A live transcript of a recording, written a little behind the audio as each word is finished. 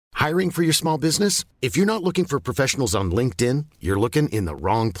Hiring for your small business? If you're not looking for professionals on LinkedIn, you're looking in the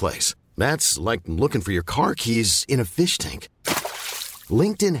wrong place. That's like looking for your car keys in a fish tank.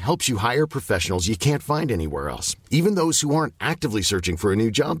 LinkedIn helps you hire professionals you can't find anywhere else, even those who aren't actively searching for a new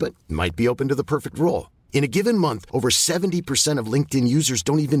job but might be open to the perfect role. In a given month, over 70% of LinkedIn users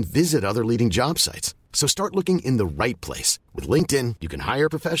don't even visit other leading job sites. So start looking in the right place. With LinkedIn, you can hire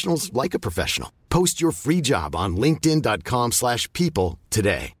professionals like a professional. Post your free job on linkedin.com/people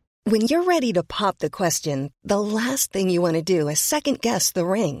today. When you're ready to pop the question, the last thing you want to do is second-guess the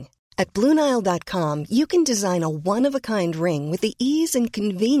ring. At BlueNile.com, you can design a one-of-a-kind ring with the ease and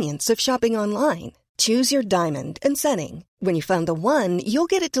convenience of shopping online. Choose your diamond and setting. When you find the one, you'll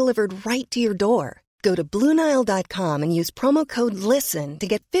get it delivered right to your door. Go to BlueNile.com and use promo code LISTEN to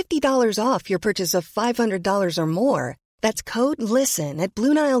get $50 off your purchase of $500 or more. That's code LISTEN at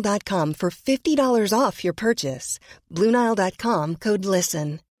BlueNile.com for $50 off your purchase. BlueNile.com, code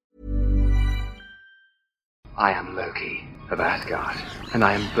LISTEN. I am Loki of Asgard, and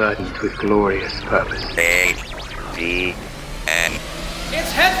I am burdened with glorious purpose. A-D-N.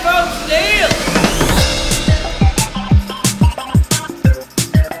 It's Headphones Neil!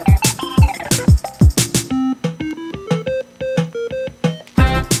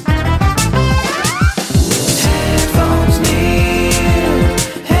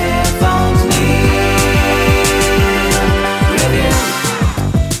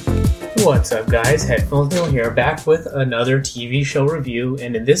 What's up, guys? Headphones Neil here, back with another TV show review,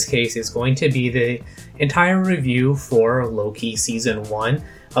 and in this case it's going to be the entire review for Loki Season 1.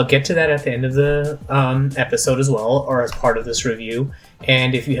 I'll get to that at the end of the episode as well, or as part of this review.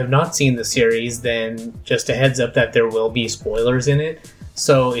 And if you have not seen the series, then just a heads up that there will be spoilers in it.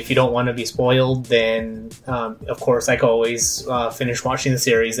 So if you don't want to be spoiled, then of course, like always, finish watching the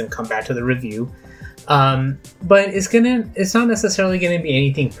series and come back to the review. But it's not necessarily gonna be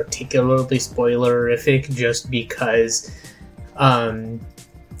anything particularly spoilerific, just because the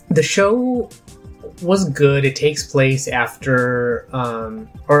show was good. It takes place after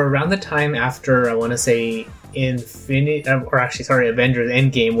or around the time after, I want to say, Avengers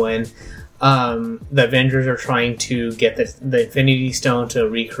Endgame, when the Avengers are trying to get the Infinity Stone to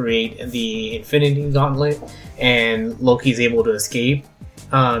recreate the Infinity Gauntlet, and Loki's able to escape.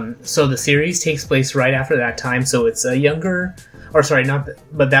 So the series takes place right after that time, so it's a younger,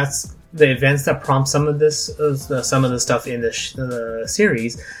 but that's the events that prompt some of the stuff in the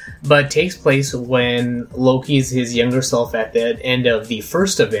series, but takes place when Loki's his younger self at the end of the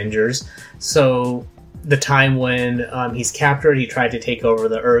first Avengers. So the time when he's captured, he tried to take over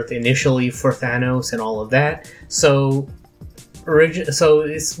the Earth initially for Thanos and all of that. So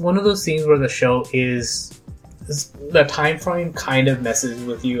it's one of those things where the show the time frame kind of messes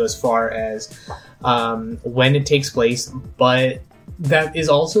with you as far as when it takes place, but that is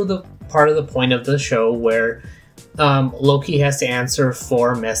also the part of the point of the show where Loki has to answer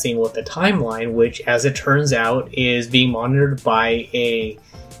for messing with the timeline, which, as it turns out, is being monitored by an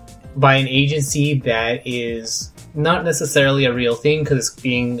agency that is not necessarily a real thing, because it's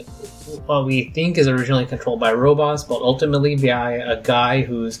being what we think is originally controlled by robots, but ultimately by a guy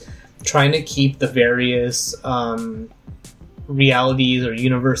who's trying to keep the various realities or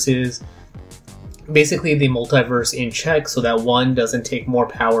universes, basically the multiverse, in check, so that one doesn't take more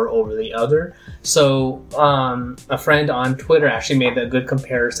power over the other. So a friend on Twitter actually made a good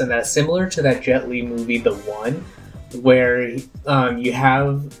comparison that's similar to that Jet Li movie, The One, where you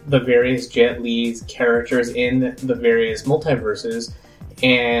have the various Jet Li's characters in the various multiverses,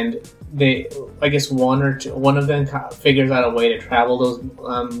 and I guess one of them figures out a way to travel those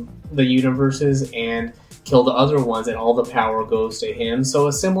the universes and kill the other ones, and all the power goes to him. So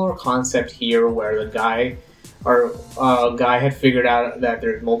a similar concept here, where the guy had figured out that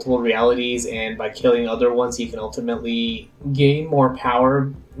there's multiple realities, and by killing other ones, he can ultimately gain more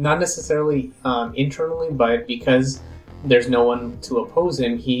power, not necessarily internally, but because there's no one to oppose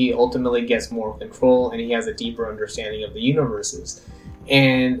him, he ultimately gets more control, and he has a deeper understanding of the universes.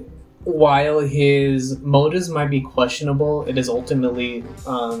 And while his motives might be questionable, it is ultimately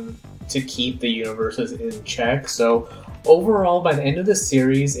to keep the universes in check. So overall, by the end of the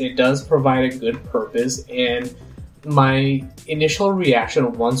series, it does provide a good purpose, and my initial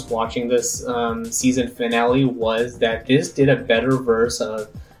reaction once watching this season finale was that this did a better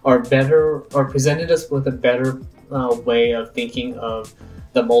presented us with a better way of thinking of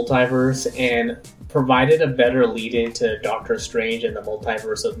the multiverse, and provided a better lead into Doctor Strange and the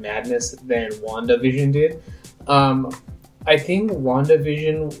Multiverse of Madness than WandaVision did. I think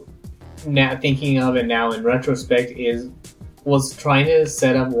WandaVision, now thinking of it now in retrospect, was trying to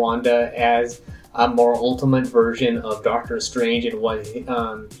set up Wanda as a more ultimate version of Doctor Strange and what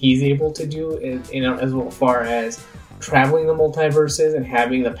he's able to do, as far as traveling the multiverses and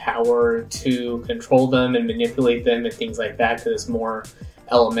having the power to control them and manipulate them and things like that, because it's more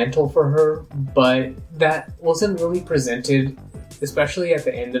elemental for her. But that wasn't really presented, especially at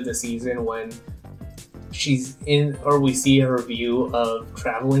the end of the season when she's in, or we see her view of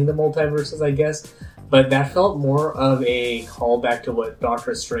traveling the multiverses, I guess. But that felt more of a callback to what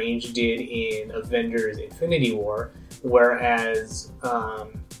Doctor Strange did in Avengers Infinity War, whereas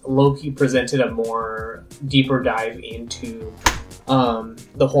Loki presented a more deeper dive into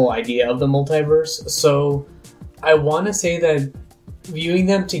the whole idea of the multiverse. So I want to say that viewing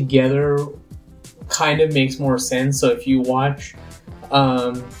them together kind of makes more sense. So if you watch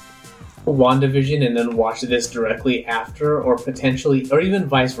WandaVision and then watch this directly after, or potentially, or even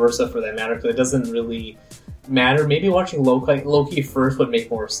vice versa for that matter, because it doesn't really matter. Maybe watching Loki first would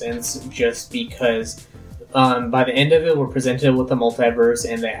make more sense, just because by the end of it, we're presented with the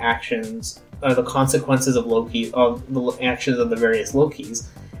multiverse and the actions, the consequences of Loki, of the actions of the various Lokis.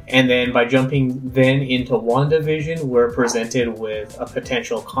 And then by jumping then into WandaVision, we're presented with a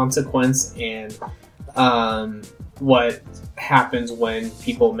potential consequence and what happens when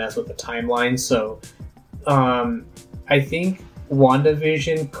people mess with the timeline. So I think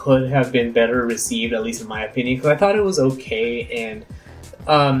WandaVision could have been better received, at least in my opinion, because I thought it was okay, and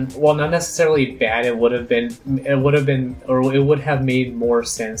while not necessarily bad, it would have made more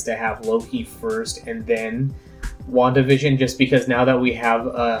sense to have Loki first and then WandaVision, just because now that we have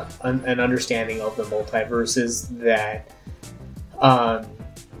an understanding of the multiverses, that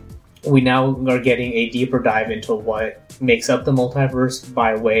we now are getting a deeper dive into what makes up the multiverse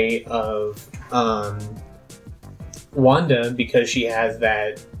by way of Wanda, because she has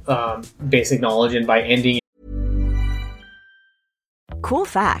that basic knowledge, and by ending. Cool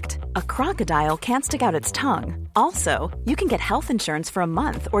fact, a crocodile can't stick out its tongue. Also, you can get health insurance for a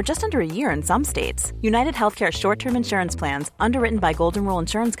month or just under a year in some states. United Healthcare short-term insurance plans, underwritten by Golden Rule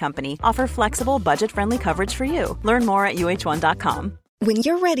Insurance Company, offer flexible, budget-friendly coverage for you. Learn more at uh1.com. When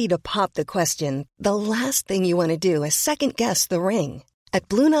you're ready to pop the question, the last thing you want to do is second-guess the ring. At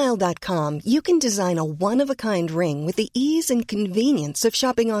BlueNile.com, you can design a one-of-a-kind ring with the ease and convenience of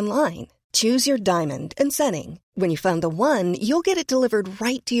shopping online. Choose your diamond and setting. When you find the one, you'll get it delivered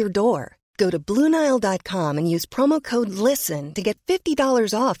right to your door. Go to BlueNile.com and use promo code LISTEN to get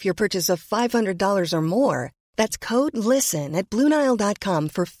 $50 off your purchase of $500 or more. That's code LISTEN at BlueNile.com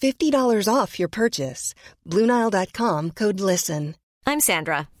for $50 off your purchase. BlueNile.com, code LISTEN. I'm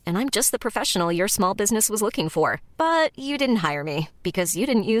Sandra, and I'm just the professional your small business was looking for. But you didn't hire me because you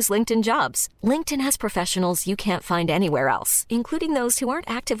didn't use LinkedIn Jobs. LinkedIn has professionals you can't find anywhere else, including those who aren't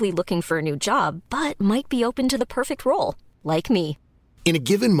actively looking for a new job, but might be open to the perfect role, like me. In a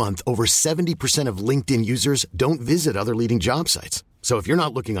given month, over 70% of LinkedIn users don't visit other leading job sites. So if you're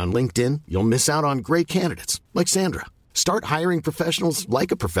not looking on LinkedIn, you'll miss out on great candidates like Sandra. Start hiring professionals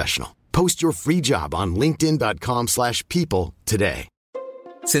like a professional. Post your free job on linkedin.com/people today.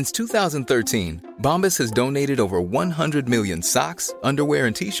 Since 2013, Bombas has donated over 100 million socks, underwear,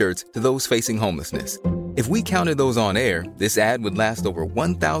 and T-shirts to those facing homelessness. If we counted those on air, this ad would last over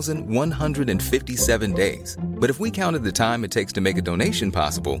 1,157 days. But if we counted the time it takes to make a donation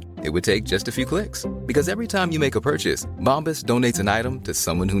possible, it would take just a few clicks. Because every time you make a purchase, Bombas donates an item to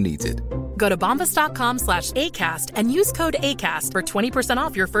someone who needs it. Go to bombas.com/ACAST and use code ACAST for 20%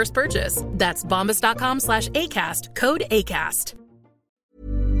 off your first purchase. That's bombas.com/ACAST, code ACAST.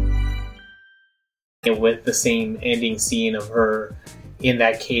 With the same ending scene of her in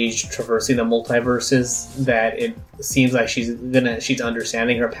that cage traversing the multiverses, that it seems like she's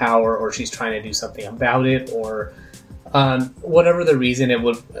understanding her power, or she's trying to do something about it, or whatever the reason, it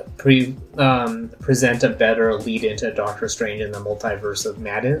would present a better lead into Doctor Strange in the multiverse of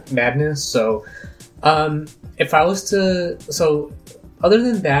madness. So if I was to, other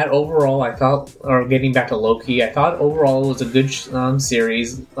than that, overall, I thought, or getting back to Loki, I thought overall it was a good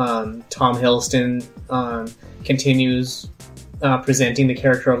series. Tom Hiddleston continues presenting the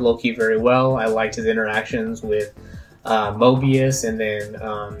character of Loki very well. I liked his interactions with Mobius, and then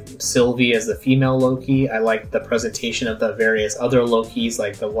Sylvie as the female Loki. I liked the presentation of the various other Lokis,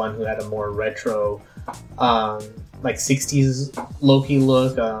 like the one who had a more retro, like 60s Loki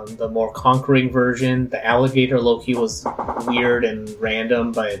look, the more conquering version. The alligator Loki was weird and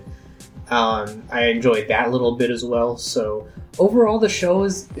random, but I enjoyed that little bit as well. So overall, the show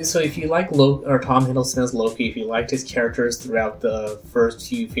is, so if you like Tom Hiddleston as Loki, if you liked his characters throughout the first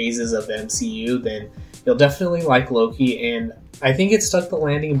few phases of the MCU, then you'll definitely like Loki, and I think it stuck the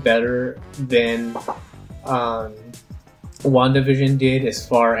landing better than WandaVision did, as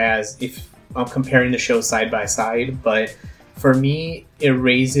far as if comparing the shows side by side, but for me, it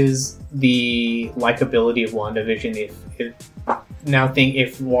raises the likability of WandaVision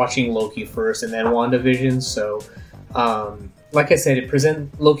if watching Loki first and then WandaVision. So, like I said,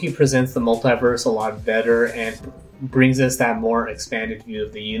 Loki presents the multiverse a lot better and brings us that more expanded view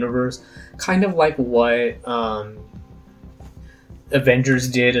of the universe, kind of like what Avengers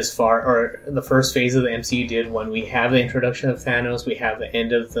did or the first phase of the MCU did when we have the introduction of Thanos, we have the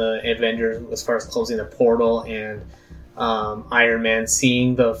end of the Avengers as far as closing the portal, and Iron Man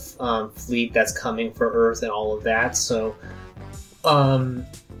seeing the fleet that's coming for Earth and all of that. So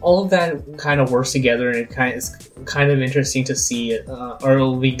all of that kind of works together, and it's kind of interesting to see it, or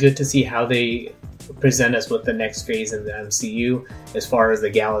it'll be good to see how they present us with the next phase in the MCU as far as the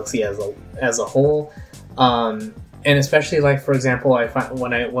galaxy as a whole. And especially, like, for example, I find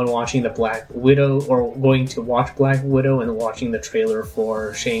when watching the Black Widow, or going to watch Black Widow and watching the trailer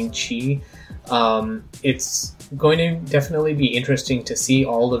for Shang-Chi, it's going to definitely be interesting to see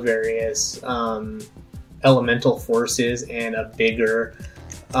all the various elemental forces and a bigger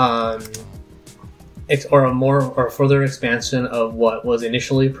further expansion of what was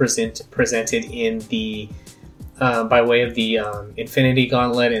initially presented in the by way of the Infinity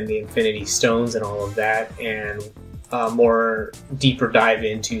Gauntlet and the Infinity Stones and all of that, and more deeper dive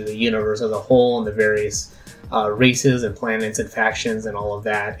into the universe as a whole and the various races and planets and factions and all of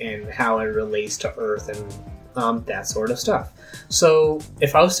that, and how it relates to Earth and that sort of stuff. So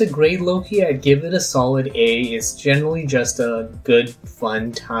if I was to grade Loki, I'd give it a solid A. It's generally just a good,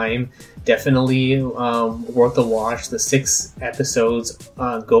 fun time. Definitely worth a watch. The 6 episodes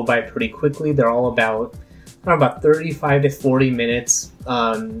go by pretty quickly. They're all about 35 to 40 minutes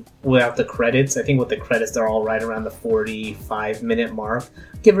without the credits. I think with the credits, they're all right around the 45-minute mark,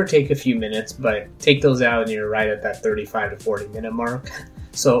 give or take a few minutes, but take those out and you're right at that 35 to 40-minute mark.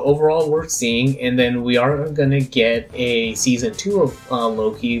 So overall, worth seeing. And then we are going to get a season 2 of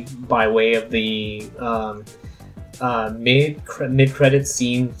Loki by way of the mid-credit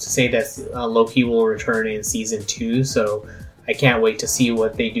scene to say that Loki will return in season 2. So I can't wait to see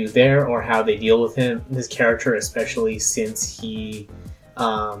what they do there, or how they deal with his character, especially since he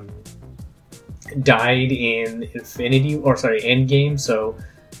died in Endgame. So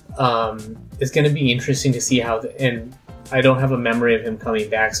it's going to be interesting to see how, and I don't have a memory of him coming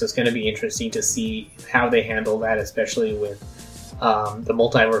back, so it's going to be interesting to see how they handle that, especially with the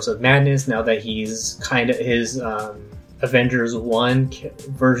Multiverse of Madness, now that he's kind of his Avengers 1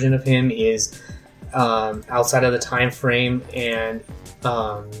 version of him is outside of the time frame, and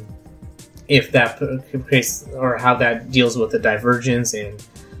if that creates, or how that deals with the divergence, and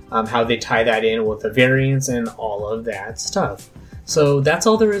how they tie that in with the variants and all of that stuff. So that's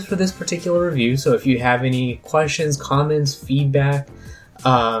all there is for this particular review. So if you have any questions, comments, feedback,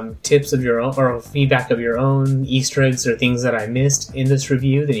 tips of your own, or feedback of your own, Easter eggs or things that I missed in this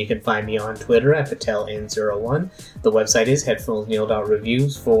review, then you can find me on Twitter at PatelN01. The website is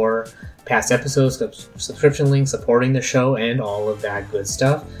headphonesneil.reviews for past episodes, subscription links, supporting the show, and all of that good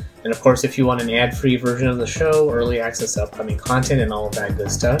stuff. And of course, if you want an ad-free version of the show, early access to upcoming content, and all of that good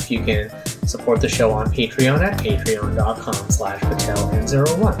stuff, you can support the show on Patreon at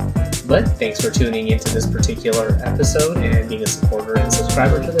patreon.com/PatelN01. But thanks for tuning into this particular episode and being a supporter and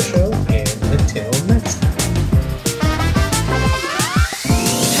subscriber to the show, and until next time.